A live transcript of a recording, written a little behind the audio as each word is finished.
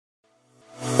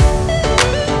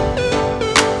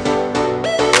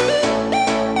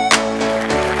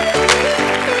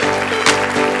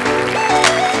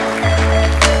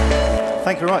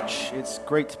It's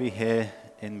great to be here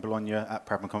in Bologna at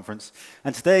Pragma conference.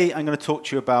 And today I'm going to talk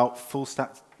to you about full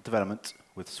stack development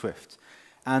with Swift.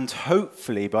 And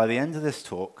hopefully by the end of this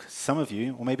talk, some of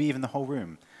you, or maybe even the whole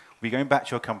room, will be going back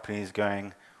to your companies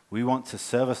going, we want to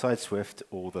server-side Swift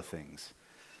all the things.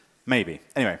 Maybe.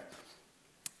 Anyway,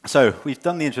 so we've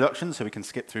done the introduction, so we can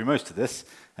skip through most of this.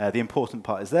 The important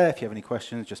part is there. If you have any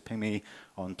questions, just ping me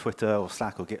on Twitter or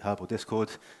Slack or GitHub or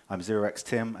Discord. I'm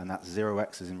 0xTim, and that's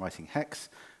 0x as in writing hex,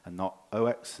 and not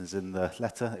OX as in the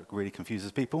letter. It really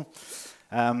confuses people.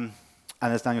 And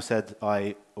as Daniel said,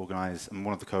 I'm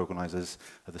one of the co-organizers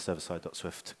of the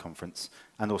server-side.swift conference,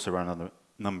 and also run a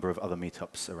number of other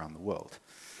meetups around the world.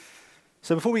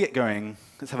 So before we get going,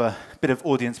 let's have a bit of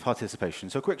audience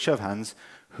participation. So a quick show of hands.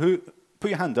 Put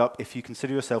your hand up if you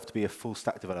consider yourself to be a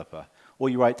full-stack developer, or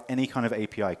you write any kind of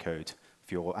API code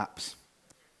for your apps.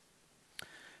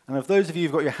 And of those of you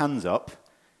who've got your hands up,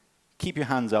 keep your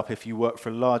hands up if you work for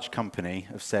a large company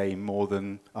of, say, more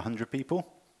than 100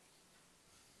 people.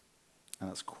 And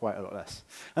that's quite a lot less.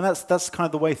 And that's kind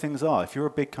of the way things are. If you're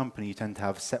a big company, you tend to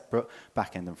have separate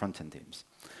back-end and front-end teams.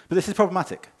 But this is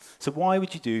problematic. So why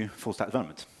would you do full-stack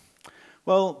development?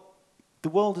 Well, the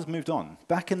world has moved on.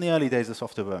 Back in the early days of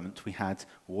software development, we had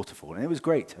waterfall, and it was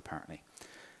great, apparently.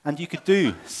 And you could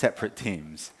do separate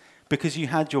teams because you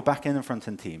had your back-end and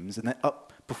front-end teams, and then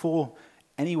before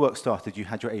any work started, you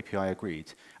had your API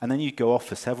agreed. And then you'd go off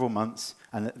for several months,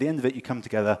 and at the end of it, you come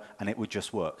together, and it would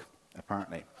just work,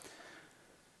 apparently.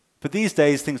 But these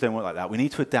days, things don't work like that. We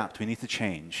need to adapt. We need to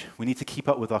change. We need to keep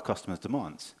up with our customers'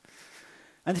 demands.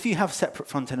 And if you have separate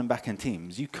front-end and back-end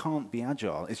teams, you can't be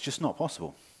agile. It's just not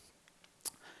possible.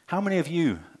 How many of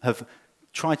you have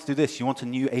tried to do this? You want a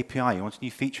new API, you want a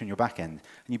new feature in your back end,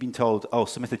 and you've been told, oh,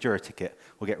 submit a Jira ticket,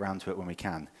 we'll get around to it when we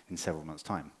can in several months'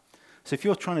 time. So if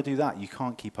you're trying to do that, you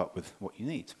can't keep up with what you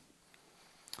need.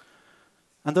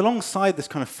 And alongside this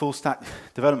kind of full-stack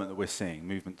development that we're seeing,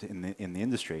 movement in the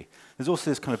industry, there's also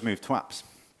this kind of move to apps.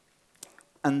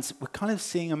 And we're kind of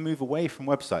seeing a move away from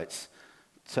websites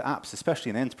to apps,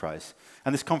 especially in enterprise.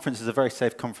 And this conference is a very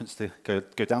safe conference to go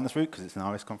down this route because it's an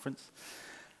iOS conference.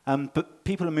 But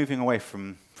people are moving away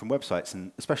from websites,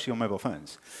 and especially on mobile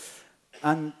phones.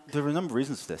 And there are a number of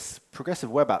reasons for this. Progressive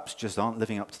web apps just aren't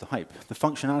living up to the hype. The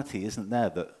functionality isn't there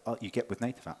that you get with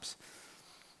native apps.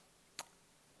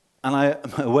 And I'm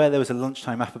aware there was a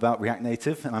lunchtime app about React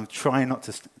Native, and I'm trying not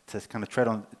to kind of tread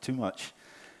on it too much.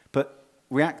 But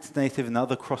React Native and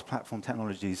other cross-platform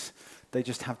technologies, they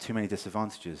just have too many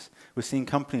disadvantages. We're seeing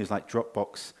companies like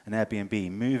Dropbox and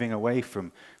Airbnb moving away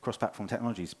from cross-platform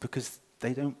technologies because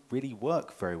they don't really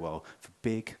work very well for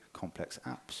big, complex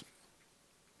apps.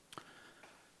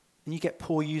 And you get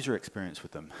poor user experience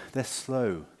with them. They're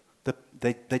slow.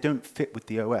 They don't fit with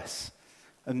the OS.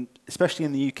 And especially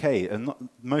in the UK, and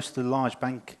most of the large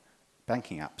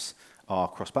banking apps are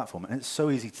cross-platform. And it's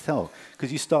so easy to tell,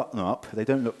 because you start them up, they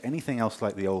don't look anything else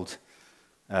like the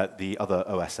other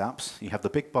OS apps. You have the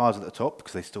big bars at the top,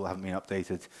 because they still haven't been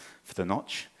updated for the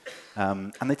notch.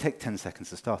 And they take 10 seconds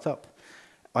to start up.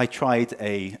 I tried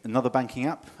another banking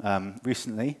app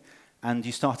recently, and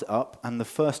you start it up, and the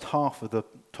first half of the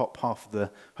top half of the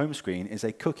home screen is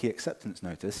a cookie acceptance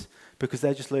notice, because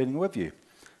they're just loading a web view.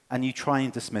 And you try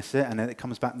and dismiss it, and then it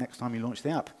comes back next time you launch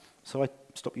the app. So I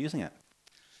stopped using it.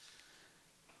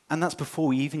 And that's before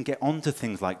we even get onto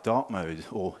things like dark mode,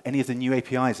 or any of the new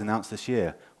APIs announced this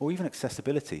year, or even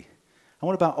accessibility. And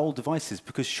what about old devices?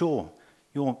 Because sure,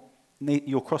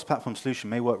 your cross-platform solution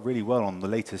may work really well on the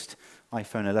latest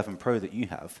iPhone 11 Pro that you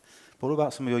have, but what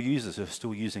about some of your users who are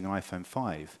still using an iPhone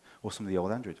 5 or some of the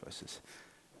old Android devices?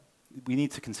 We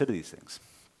need to consider these things.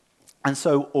 And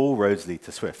so all roads lead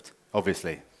to Swift,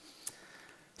 obviously.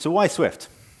 So why Swift?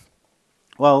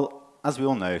 Well, as we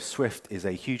all know, Swift is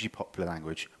a hugely popular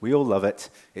language. We all love it.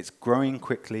 It's growing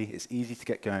quickly. It's easy to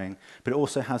get going, but it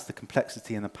also has the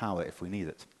complexity and the power if we need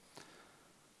it.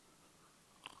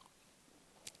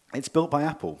 It's built by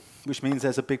Apple, which means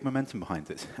there's a big momentum behind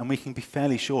it, and we can be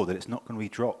fairly sure that it's not going to be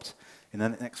dropped in the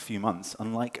next few months,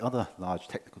 unlike other large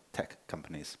tech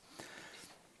companies.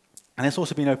 And it's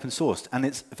also been open sourced, and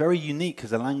it's very unique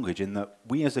as a language in that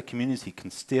we as a community can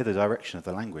steer the direction of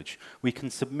the language. We can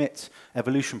submit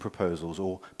evolution proposals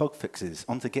or bug fixes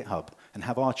onto GitHub and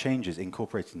have our changes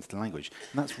incorporated into the language.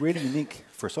 And that's really unique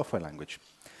for a software language.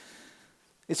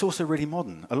 It's also really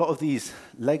modern. A lot of these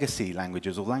legacy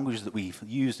languages, or languages that we've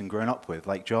used and grown up with,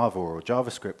 like Java or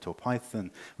JavaScript or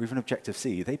Python or even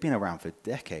Objective-C, they've been around for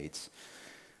decades.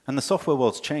 And the software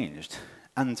world's changed.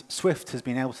 And Swift has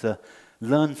been able to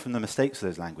learn from the mistakes of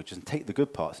those languages and take the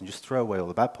good parts and just throw away all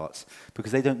the bad parts,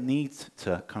 because they don't need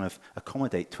to kind of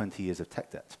accommodate 20 years of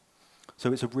tech debt.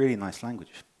 So it's a really nice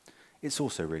language. it's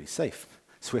also really safe.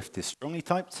 Swift is strongly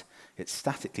typed, it's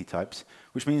statically typed,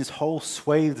 which means whole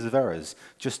swathes of errors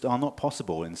just are not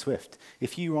possible in Swift.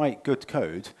 If you write good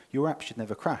code, your app should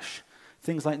never crash.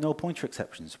 Things like null pointer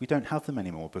exceptions, we don't have them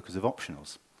anymore because of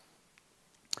optionals.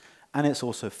 And it's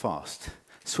also fast.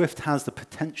 Swift has the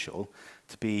potential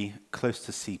to be close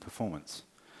to C performance.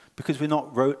 Because we're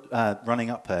not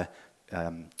running up a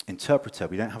interpreter,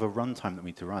 we don't have a runtime that we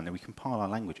need to run, and we compile our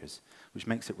languages, which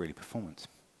makes it really performant.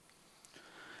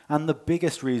 And the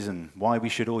biggest reason why we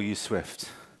should all use Swift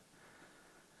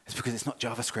is because it's not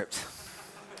JavaScript.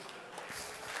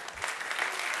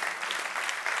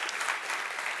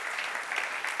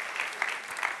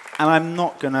 And I'm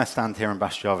not going to stand here and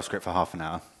bash JavaScript for half an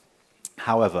hour.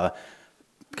 However,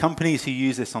 companies who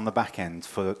use this on the back end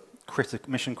for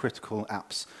mission-critical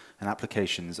apps and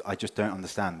applications, I just don't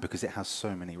understand because it has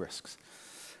so many risks.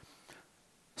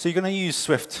 So you're going to use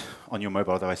Swift on your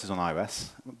mobile devices on iOS,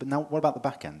 but now what about the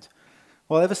back end?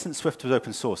 Well, ever since Swift was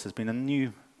open source, there's been a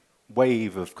new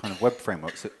wave of kind of web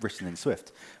frameworks written in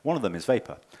Swift. One of them is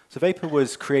Vapor. So Vapor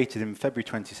was created in February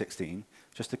 2016,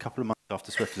 just a couple of months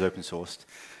after Swift was open sourced,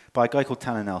 by a guy called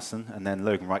Tanner Nelson, and then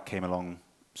Logan Wright came along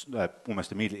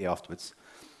almost immediately afterwards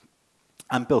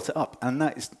and built it up. And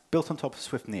that is built on top of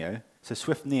Swift Neo. So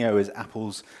Swift Neo is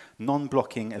Apple's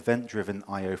non-blocking, event-driven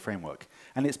I/O framework.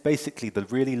 And it's basically the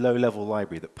really low-level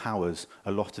library that powers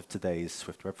a lot of today's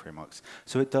Swift web frameworks.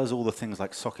 So it does all the things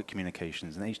like socket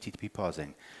communications and HTTP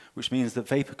parsing, which means that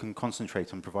Vapor can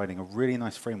concentrate on providing a really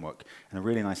nice framework and a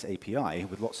really nice API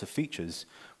with lots of features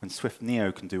when Swift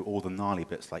Neo can do all the gnarly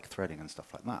bits like threading and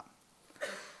stuff like that.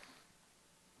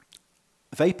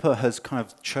 Vapor has kind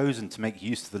of chosen to make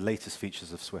use of the latest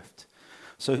features of Swift.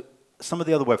 So some of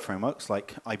the other web frameworks,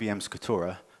 like IBM's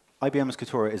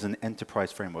Katora is an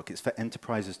enterprise framework. It's for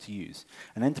enterprises to use.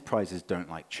 And enterprises don't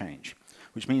like change,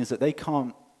 which means that they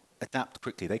can't adapt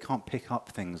quickly. They can't pick up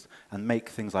things and make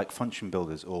things like function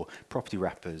builders or property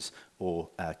wrappers or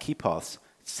key paths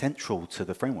central to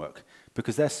the framework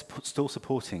because they're still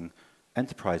supporting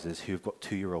enterprises who've got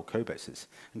 2-year-old code bases.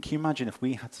 And can you imagine if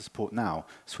we had to support now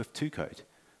Swift 2 code?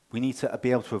 We need to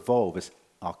be able to evolve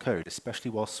our code, especially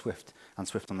while Swift and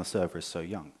Swift on the server is so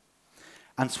young.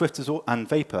 And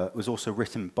Vapor was also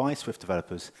written by Swift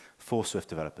developers for Swift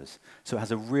developers. So it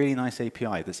has a really nice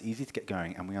API that's easy to get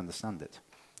going, and we understand it.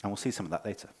 And we'll see some of that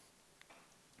later.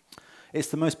 It's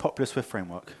the most popular Swift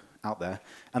framework out there,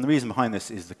 and the reason behind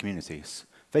this is the communities.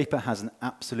 Vapor has an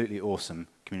absolutely awesome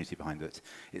community behind it.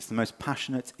 It's the most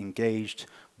passionate, engaged,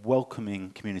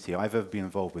 welcoming community I've ever been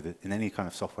involved with in any kind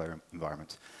of software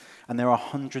environment. And there are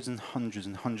hundreds and hundreds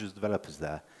and hundreds of developers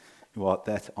there who are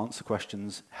there to answer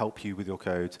questions, help you with your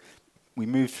code. We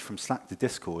moved from Slack to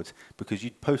Discord because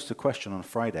you'd post a question on a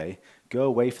Friday, go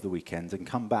away for the weekend, and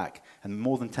come back, and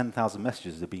more than 10,000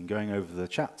 messages have been going over the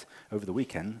chat over the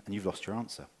weekend, and you've lost your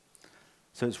answer.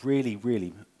 So it's really,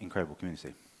 really incredible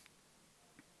community.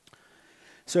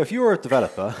 So if you're a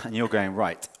developer and you're going,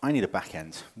 right, I need a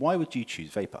backend, why would you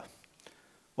choose Vapor?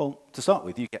 Well, to start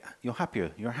with, you're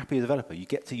happier. You're a happier developer. You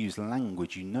get to use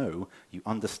language you know, you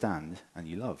understand, and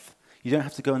you love. You don't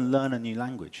have to go and learn a new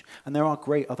language. And there are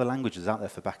great other languages out there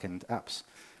for backend apps.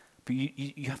 But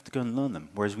you have to go and learn them,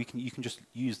 whereas you can just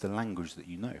use the language that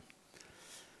you know.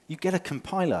 You get a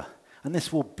compiler, and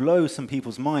this will blow some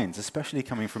people's minds, especially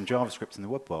coming from JavaScript in the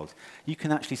web world. You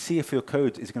can actually see if your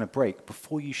code is going to break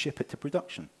before you ship it to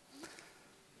production.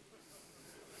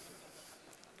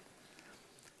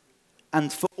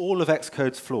 And for all of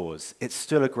Xcode's flaws, it's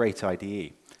still a great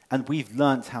IDE. And we've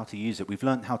learned how to use it. We've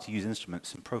learned how to use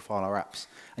instruments and profile our apps.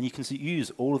 And you can use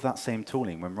all of that same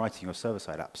tooling when writing your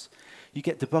server-side apps. You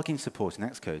get debugging support in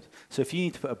Xcode. So if you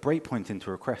need to put a breakpoint into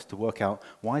a request to work out,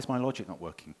 why is my logic not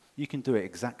working? You can do it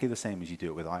exactly the same as you do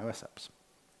it with iOS apps.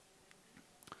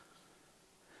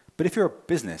 But if you're a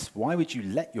business, why would you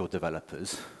let your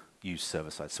developers use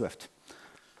server-side Swift?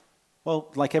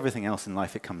 Well, like everything else in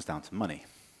life, it comes down to money.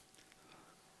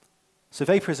 So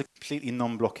Vapor is a completely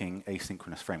non-blocking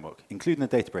asynchronous framework, including the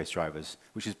database drivers,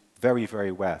 which is very,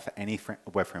 very rare for any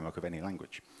web framework of any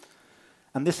language.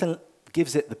 And this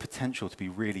gives it the potential to be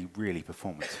really, really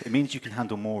performant. It means you can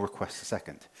handle more requests a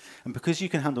second. And because you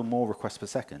can handle more requests per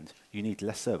second, you need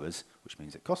less servers, which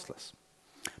means it costs less.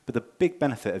 But the big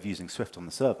benefit of using Swift on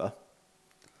the server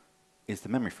is the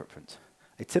memory footprint.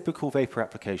 A typical Vapor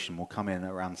application will come in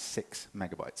around 6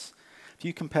 megabytes. If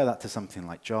you compare that to something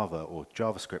like Java or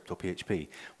JavaScript or PHP,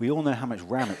 we all know how much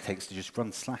RAM it takes to just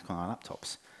run Slack on our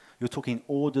laptops. You're talking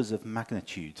orders of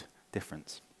magnitude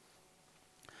difference.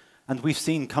 And we've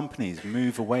seen companies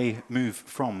move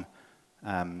from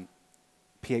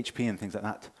PHP and things like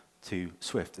that to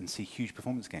Swift and see huge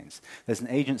performance gains. There's an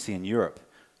agency in Europe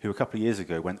who a couple of years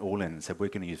ago went all in and said, we're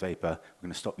going to use Vapor, we're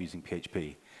going to stop using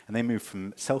PHP. And they moved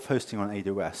from self-hosting on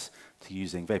AWS to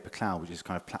using Vapor Cloud, which is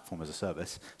kind of platform as a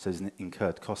service, so there's an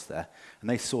incurred cost there. And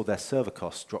they saw their server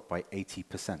costs drop by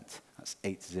 80%. That's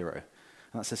 80. And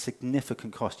that's a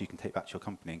significant cost you can take back to your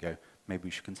company and go, maybe we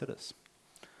should consider this.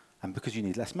 And because you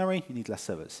need less memory, you need less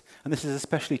servers. And this is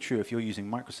especially true if you're using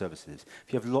microservices. If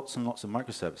you have lots and lots of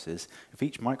microservices, if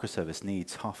each microservice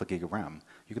needs half a gig of RAM,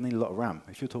 you're going to need a lot of RAM.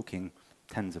 If you're talking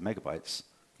tens of megabytes,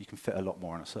 you can fit a lot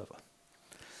more on a server.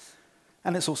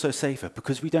 And it's also safer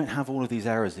because we don't have all of these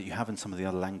errors that you have in some of the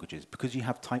other languages. Because you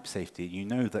have type safety, you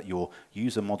know that your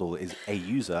user model is a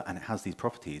user and it has these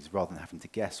properties rather than having to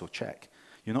guess or check.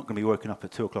 You're not going to be woken up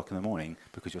at 2 o'clock in the morning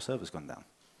because your server's gone down.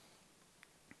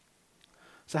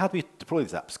 So how do we deploy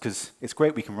these apps? Because it's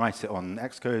great we can write it on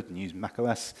Xcode and use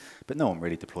macOS, but no one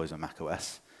really deploys on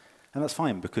macOS. And that's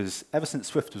fine because ever since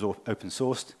Swift was open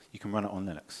sourced, you can run it on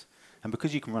Linux. And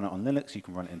because you can run it on Linux, you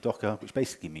can run it in Docker, which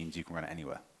basically means you can run it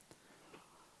anywhere.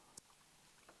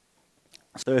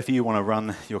 So if you want to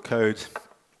run your code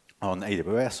on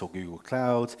AWS or Google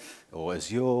Cloud or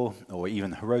Azure or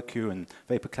even Heroku and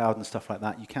Vapor Cloud and stuff like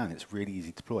that, you can. It's really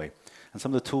easy to deploy. And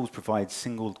some of the tools provide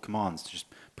single commands to just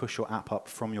push your app up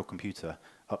from your computer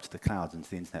up to the cloud and to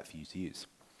the internet for you to use.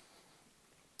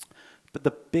 But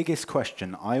the biggest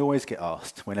question I always get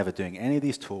asked whenever doing any of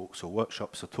these talks or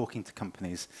workshops or talking to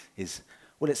companies is,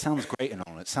 well, it sounds great and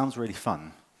all, it sounds really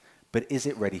fun, but is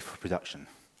it ready for production?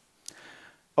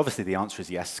 Obviously, the answer is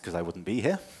yes, because I wouldn't be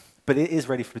here, but it is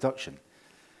ready for production.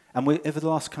 And over the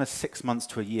last kind of 6 months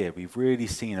to a year, we've really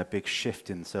seen a big shift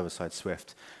in server-side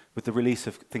Swift with the release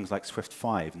of things like Swift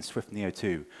 5 and Swift Neo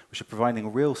 2, which are providing a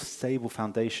real stable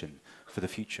foundation for the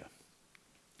future.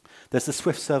 There's the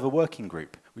Swift Server Working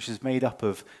Group, which is made up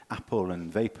of Apple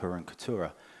and Vapor and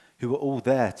Katura, who are all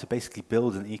there to basically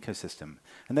build an ecosystem.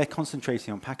 And they're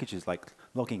concentrating on packages like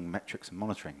logging, metrics, and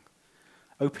monitoring.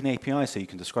 Open APIs so you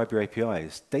can describe your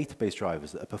APIs, database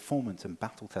drivers that are performant and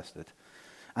battle tested,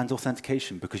 and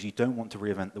authentication because you don't want to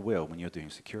reinvent the wheel when you're doing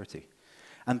security.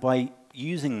 And by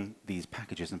using these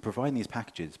packages and providing these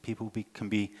packages, people can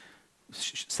be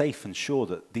safe and sure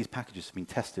that these packages have been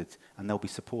tested and they'll be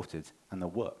supported and they'll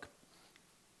work.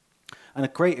 And a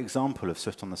great example of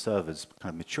Swift on the server's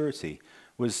kind of maturity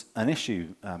was an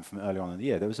issue from earlier on in the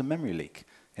year. There was a memory leak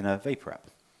in a Vapor app.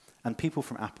 And people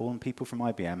from Apple and people from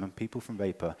IBM and people from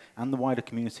Vapor and the wider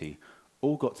community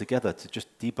all got together to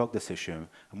just debug this issue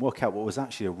and work out what was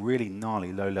actually a really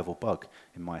gnarly low-level bug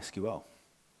in MySQL.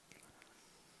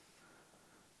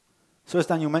 So as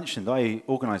Daniel mentioned, I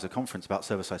organized a conference about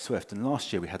server-side Swift, and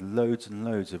last year we had loads and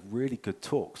loads of really good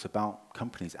talks about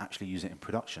companies actually using it in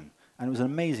production. And it was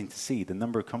amazing to see the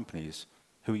number of companies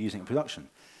who were using it in production.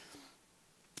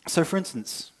 So for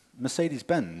instance,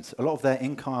 Mercedes-Benz, a lot of their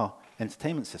in-car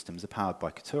entertainment systems are powered by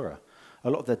Katura. A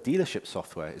lot of their dealership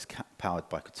software is powered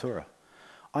by Katura.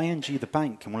 ING, the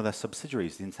bank, and one of their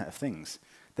subsidiaries, the Internet of Things,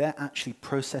 they're actually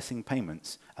processing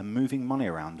payments and moving money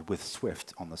around with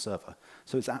Swift on the server.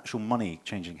 So it's actual money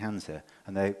changing hands here,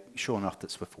 and they're sure enough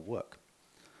that Swift will work.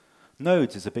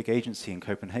 Nodes is a big agency in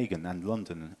Copenhagen and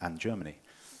London and Germany.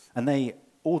 And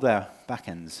all their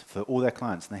backends for all their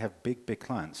clients, and they have big, big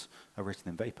clients, are written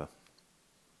in Vapor.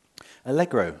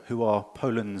 Allegro, who are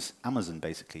Poland's Amazon,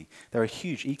 basically, they're a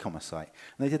huge e-commerce site.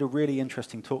 And they did a really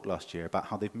interesting talk last year about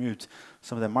how they've moved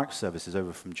some of their microservices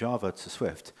over from Java to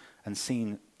Swift and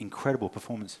seen incredible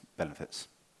performance benefits.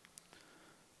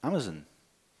 Amazon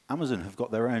have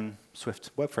got their own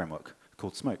Swift web framework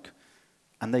called Smoke,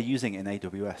 and they're using it in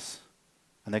AWS.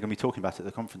 And they're going to be talking about it at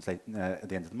the conference at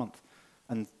the end of the month.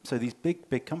 And so these big,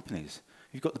 big companies,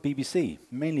 you've got the BBC,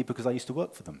 mainly because I used to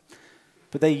work for them.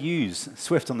 But they use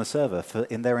Swift on the server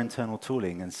in their internal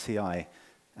tooling and CI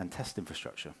and test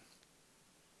infrastructure.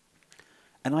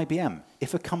 And IBM,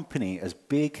 if a company as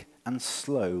big and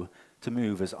slow to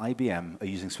move as IBM are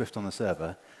using Swift on the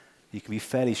server, you can be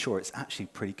fairly sure it's actually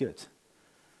pretty good.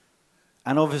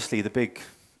 And obviously the big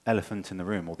elephant in the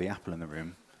room, or the apple in the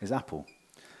room, is Apple.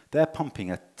 They're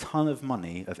pumping a ton of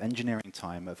money, of engineering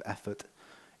time, of effort,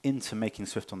 into making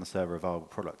Swift on the server a viable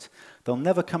product. They'll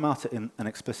never come out and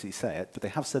explicitly say it, but they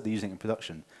have said they're using it in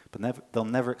production, but they'll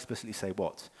never explicitly say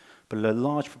what. But a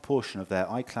large proportion of their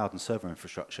iCloud and server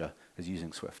infrastructure is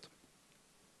using Swift.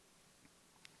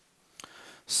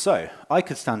 So I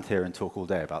could stand here and talk all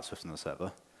day about Swift on the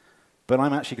server, but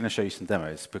I'm actually going to show you some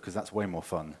demos because that's way more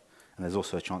fun, and there's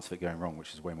also a chance of it going wrong,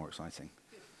 which is way more exciting.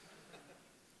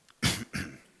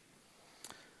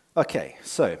 Okay,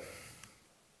 so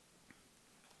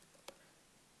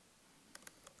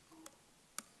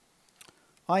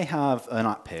I have an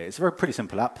app here. It's a very pretty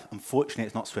simple app. Unfortunately,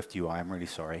 it's not Swift UI. I'm really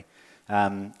sorry.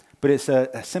 But it's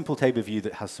a simple table view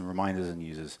that has some reminders and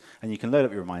users. And you can load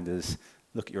up your reminders,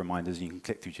 look at your reminders, and you can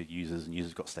click through to users, and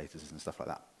users got statuses and stuff like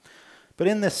that. But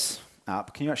in this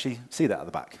app, can you actually see that at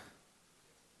the back?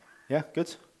 Yeah,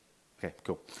 good? OK,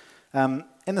 cool.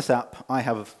 In this app, I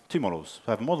have two models. So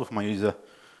I have a model for my user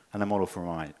and a model for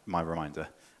my reminder.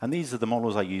 And these are the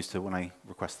models I use when I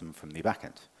request them from the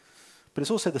backend. But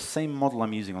it's also the same model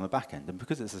I'm using on the backend. And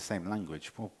because it's the same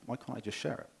language, well, why can't I just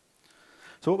share it?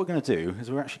 So what we're going to do is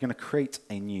we're actually going to create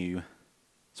a new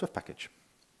Swift package.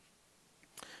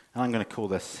 And I'm going to call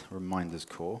this reminders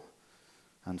core.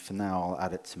 And for now, I'll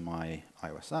add it to my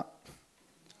iOS app.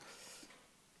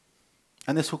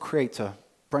 And this will create a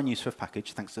brand new Swift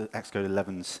package, thanks to Xcode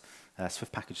 11's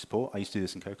Swift package support. I used to do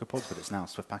this in CocoaPods, but it's now a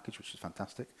Swift package, which is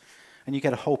fantastic. And you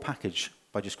get a whole package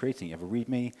by just creating it. You have a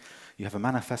README, you have a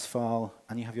manifest file,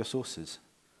 and you have your sources.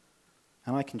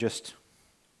 And I can just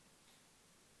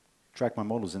drag my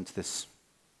models into this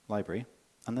library,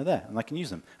 and they're there, and I can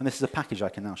use them. And this is a package I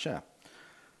can now share.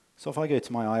 So if I go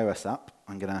to my iOS app,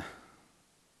 I'm going to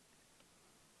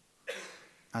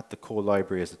add the core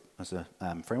library as a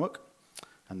framework.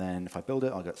 And then if I build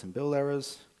it, I'll get some build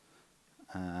errors,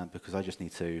 because I just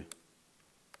need to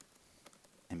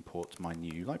import my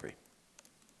new library.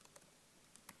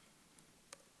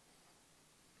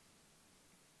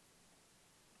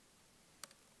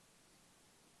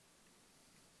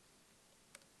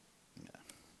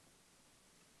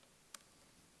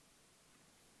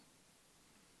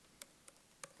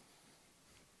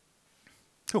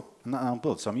 Cool, and that now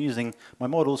builds. So I'm using my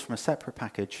models from a separate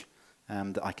package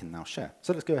that I can now share.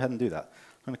 So let's go ahead and do that.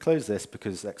 I'm going to close this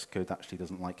because Xcode actually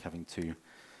doesn't like having two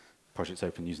projects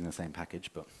open using the same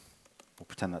package, but we'll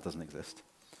pretend that doesn't exist.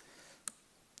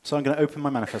 So I'm going to open my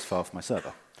manifest file for my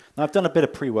server. Now I've done a bit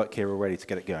of pre-work here already to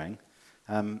get it going,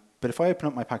 but if I open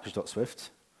up my package.swift,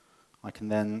 I can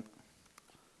then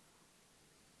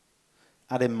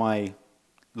add in my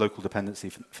local dependency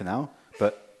for now,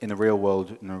 but in the real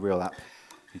world, in a real app,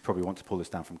 you probably want to pull this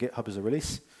down from GitHub as a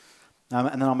release. And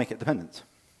then I'll make it dependent. So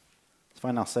if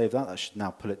I now save that, that should now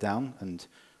pull it down and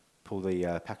pull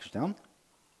the package down.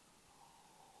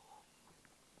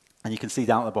 And you can see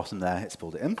down at the bottom there, it's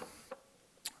pulled it in.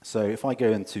 So if I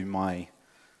go into my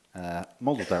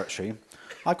model directory,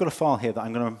 I've got a file here that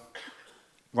I'm going to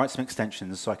write some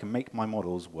extensions so I can make my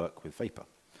models work with Vapor.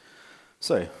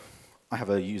 So I have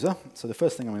a user. So the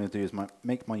first thing I'm going to do is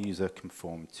make my user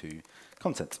conform to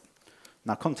content.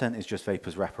 Now, content is just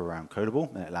Vapor's wraparound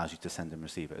codable, and it allows you to send and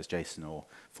receive it as JSON or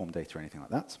form data or anything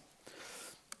like that.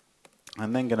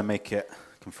 I'm then going to make it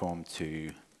conform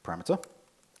to parameter.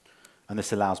 And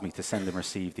this allows me to send and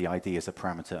receive the ID as a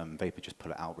parameter, and Vapor just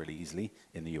pull it out really easily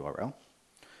in the URL.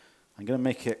 I'm going to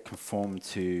make it conform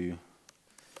to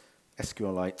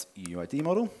SQLite UUID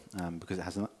model, because it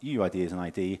has an UUID as an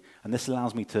ID, and this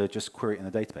allows me to just query it in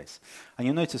a database. And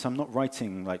you'll notice I'm not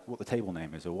writing like what the table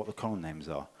name is or what the column names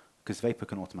are, because Vapor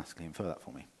can automatically infer that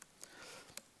for me.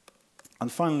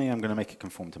 And finally, I'm going to make it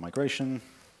conform to migration.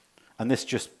 And this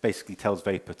just basically tells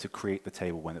Vapor to create the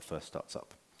table when it first starts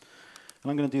up. And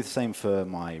I'm going to do the same for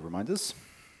my reminders.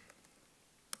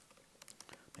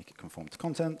 Make it conform to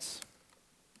content.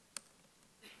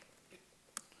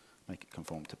 Make it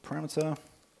conform to parameter.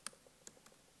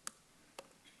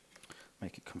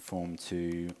 Make it conform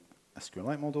to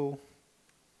SQLite model.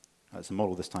 It's a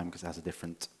model this time because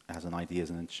it has an ID as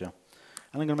an integer.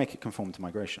 And I'm going to make it conform to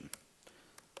migration.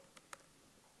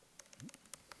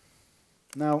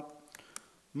 Now,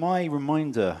 my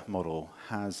reminder model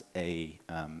has a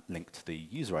link to the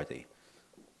user ID.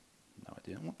 No, I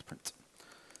didn't want to print.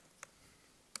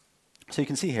 So you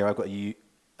can see here I've got a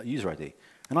user ID.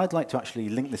 And I'd like to actually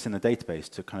link this in a database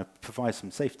to kind of provide some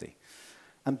safety.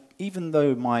 And even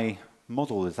though my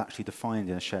model is actually defined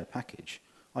in a shared package,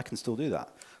 I can still do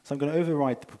that. So I'm going to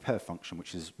override the prepare function,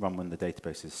 which is run when the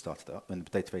database is started up, when the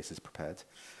database is prepared.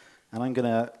 And I'm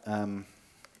going to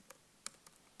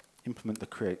implement the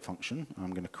create function. I'm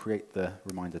going to create the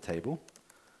reminder table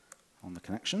on the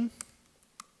connection.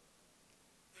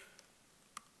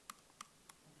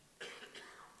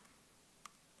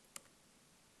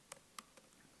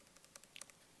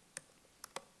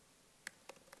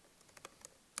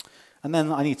 And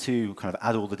then I need to kind of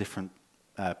add all the different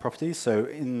properties. So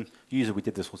in user, we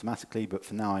did this automatically, but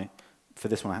for now, for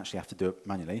this one, I actually have to do it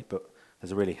manually. But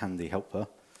there's a really handy helper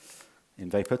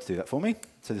in Vapor to do that for me.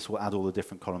 So this will add all the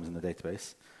different columns in the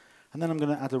database. And then I'm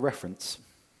going to add a reference.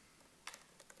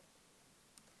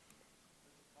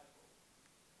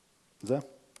 Is there?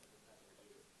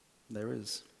 There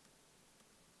is.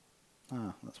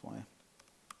 Ah, that's why.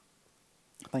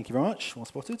 Thank you very much, well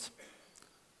spotted.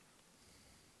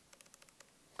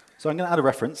 So I'm going to add a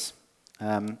reference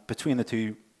between the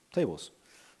two tables.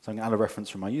 So I'm going to add a reference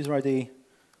from my user ID,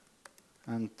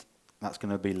 and that's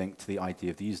going to be linked to the ID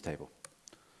of the user table.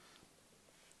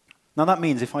 Now that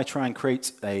means if I try and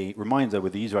create a reminder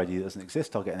with the user ID that doesn't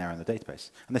exist, I'll get an error in the database.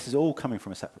 And this is all coming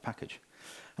from a separate package.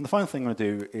 And the final thing I'm going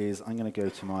to do is I'm going to go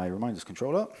to my reminders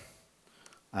controller,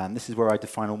 and this is where I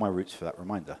define all my routes for that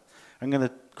reminder. I'm going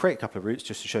to create a couple of routes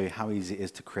just to show you how easy it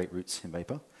is to create routes in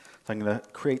Vapor. So I'm going to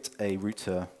create a route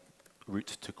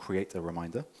to create a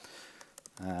reminder.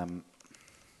 And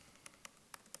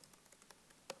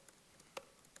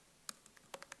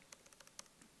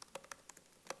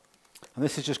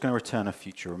this is just going to return a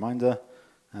future reminder,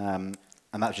 and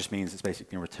that just means it's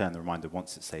basically going to return the reminder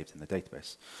once it's saved in the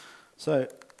database. So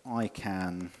I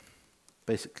can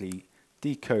basically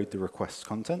decode the request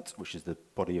content, which is the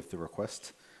body of the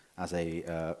request, as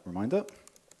a reminder,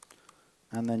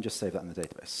 and then just save that in the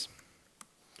database.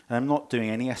 And I'm not doing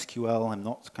any SQL, I'm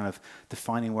not kind of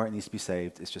defining where it needs to be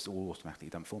saved, it's just all automatically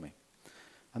done for me.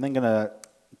 I'm then going to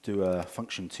do a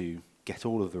function to get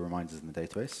all of the reminders in the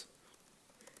database.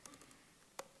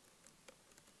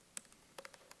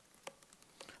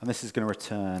 And this is going to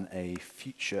return a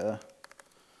future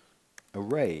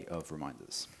array of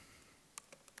reminders.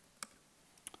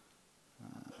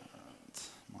 And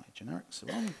my generics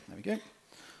are on. There we go.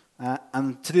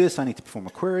 And to do this, I need to perform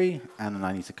a query, and then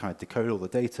I need to kind of decode all the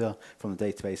data from the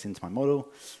database into my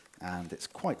model. And it's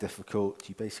quite difficult.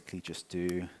 You basically just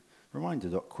do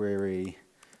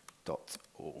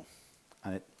reminder.query.all.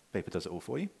 And Vapor does it all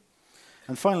for you.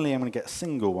 And finally, I'm going to get a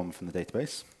single one from the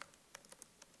database.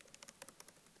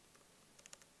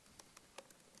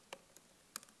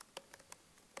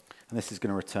 And this is going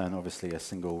to return, obviously, a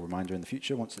single reminder in the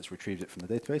future once it's retrieved it from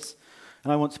the database.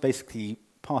 And I want to basically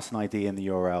pass an ID in the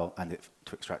URL and it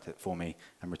to extract it for me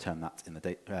and return that in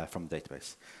the from the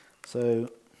database. So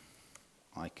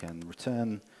I can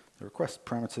return the request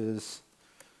parameters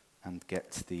and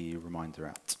get the reminder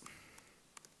out.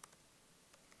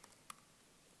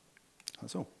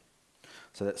 That's all.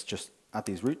 So let's just add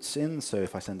these routes in. So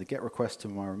if I send a GET request to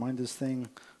my reminders thing,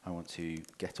 I want to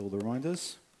get all the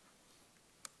reminders.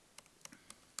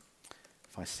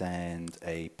 If I send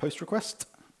a post request,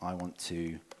 I want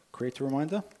to create a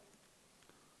reminder.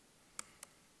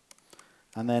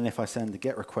 And then if I send a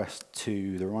GET request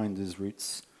to the reminders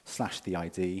routes / the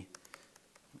ID,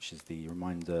 which is the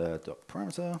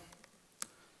reminder.parameter,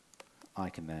 I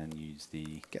can then use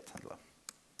the GET handler.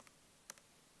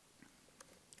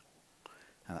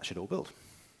 And that should all build.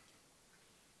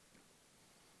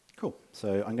 Cool.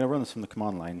 So I'm going to run this from the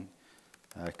command line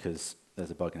because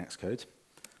there's a bug in Xcode.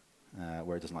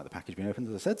 Where it doesn't like the package being opened,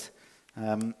 as I said.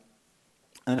 And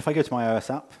if I go to my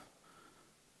iOS app,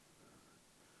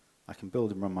 I can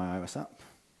build and run my iOS app.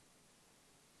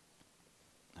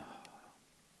 There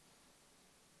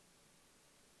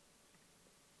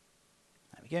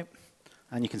we go.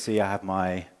 And you can see I have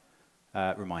my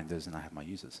reminders and I have my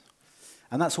users.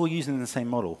 And that's all using the same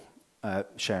model,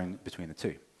 sharing between the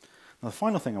two. Now, the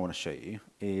final thing I want to show you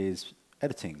is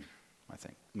editing, I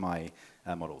think, my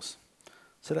models.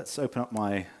 So let's open up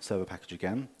my server package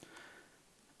again,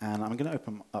 and I'm going to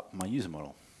open up my user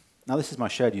model. Now this is my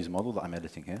shared user model that I'm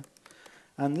editing here.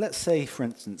 And let's say, for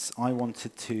instance, I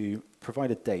wanted to provide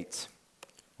a date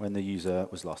when the user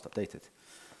was last updated.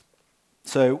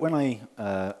 So when I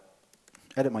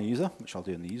edit my user, which I'll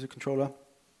do in the user controller,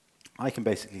 I can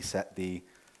basically set the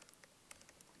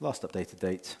last updated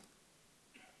date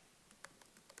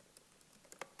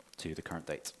to the current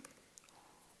date.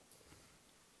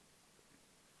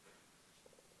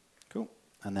 Cool.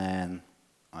 And then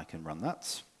I can run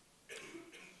that.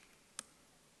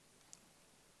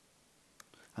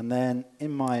 And then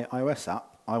in my iOS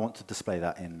app, I want to display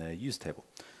that in the user table.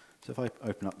 So if I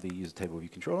open up the user table view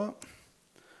controller,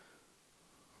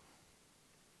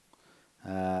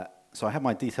 so I have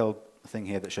my detailed thing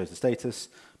here that shows the status,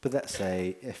 but let's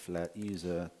say if let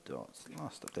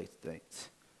user.last updated date.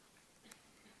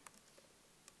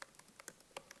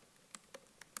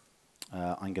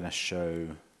 I'm going to show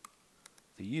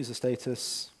the user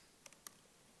status,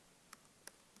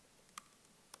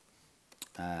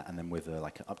 and then with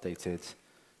like an updated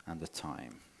and the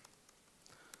time.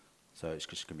 So it's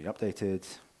just going to be updated,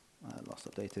 last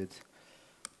updated,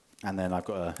 and then I've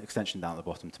got an extension down at the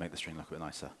bottom to make the string look a bit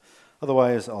nicer.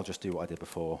 Otherwise, I'll just do what I did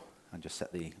before and just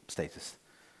set the status.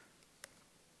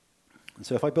 And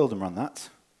so if I build and run that,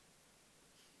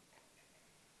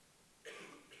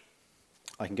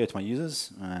 I can go to my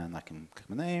users, and I can click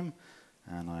my name,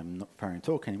 and I'm not preparing a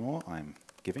talk anymore, I'm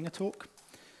giving a talk.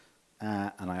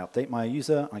 and I update my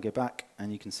user, I go back,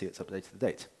 and you can see it's updated the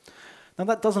date. Now,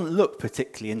 that doesn't look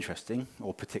particularly interesting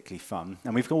or particularly fun,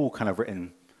 and we've all kind of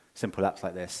written simple apps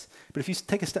like this. But if you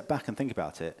take a step back and think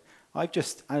about it, I've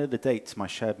just added a date to my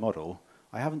shared model.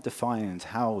 I haven't defined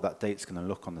how that date's going to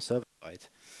look on the server side.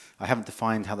 I haven't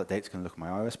defined how that date's going to look on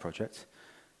my iOS project.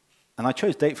 And I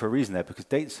chose date for a reason there, because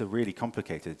dates are really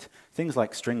complicated. Things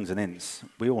like strings and ints,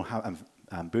 we all have,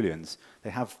 Booleans, they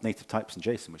have native types in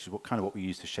JSON, which is kind of what we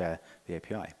use to share the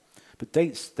API. But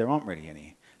dates, there aren't really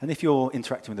any. And if you're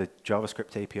interacting with a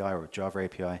JavaScript API or a Java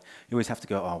API, you always have to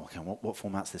go, oh, okay, what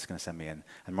format's this going to send me in?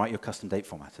 And write your custom date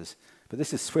formatters. But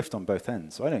this is Swift on both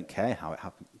ends, so I don't care how it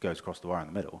goes across the wire in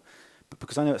the middle. But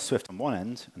because I know it's Swift on one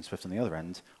end and Swift on the other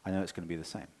end, I know it's going to be the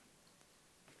same.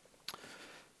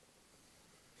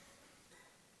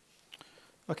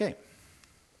 Okay.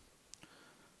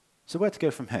 So where to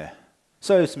go from here?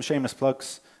 So some shameless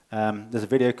plugs. There's a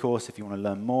video course if you want to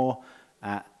learn more.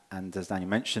 And as Daniel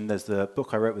mentioned, there's the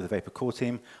book I wrote with the Vapor core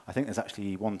team. I think there's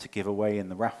actually one to give away in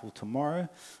the raffle tomorrow,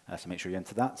 so make sure you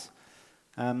enter that.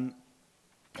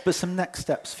 But some next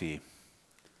steps for you.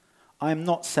 I'm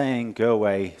not saying go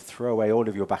away, throw away all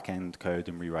of your back-end code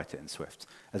and rewrite it in Swift.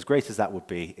 As great as that would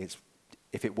be,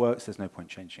 if it works, there's no point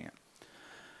changing it.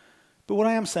 But what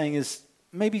I am saying is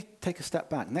maybe take a step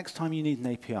back. Next time you need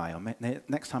an API, or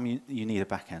next time you need a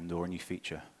back-end or a new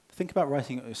feature, think about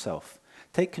writing it yourself.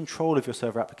 Take control of your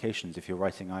server applications if you're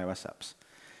writing iOS apps,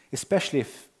 especially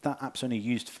if that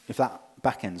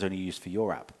backend's only used for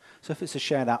your app. So if it's a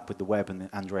shared app with the web and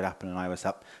the Android app and an iOS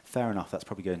app, fair enough, that's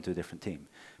probably going to a different team.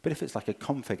 But if it's like a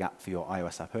config app for your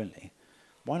iOS app only,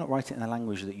 why not write it in a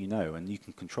language that you know and you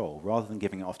can control, rather than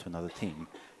giving it off to another team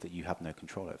that you have no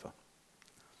control over?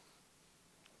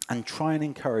 And try and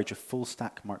encourage a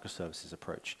full-stack microservices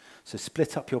approach. So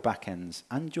split up your backends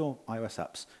and your iOS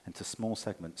apps into small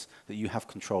segments that you have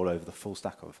control over the full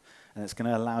stack of. And it's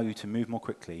going to allow you to move more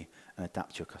quickly and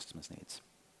adapt to your customers' needs.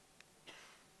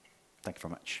 Thank you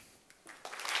very much.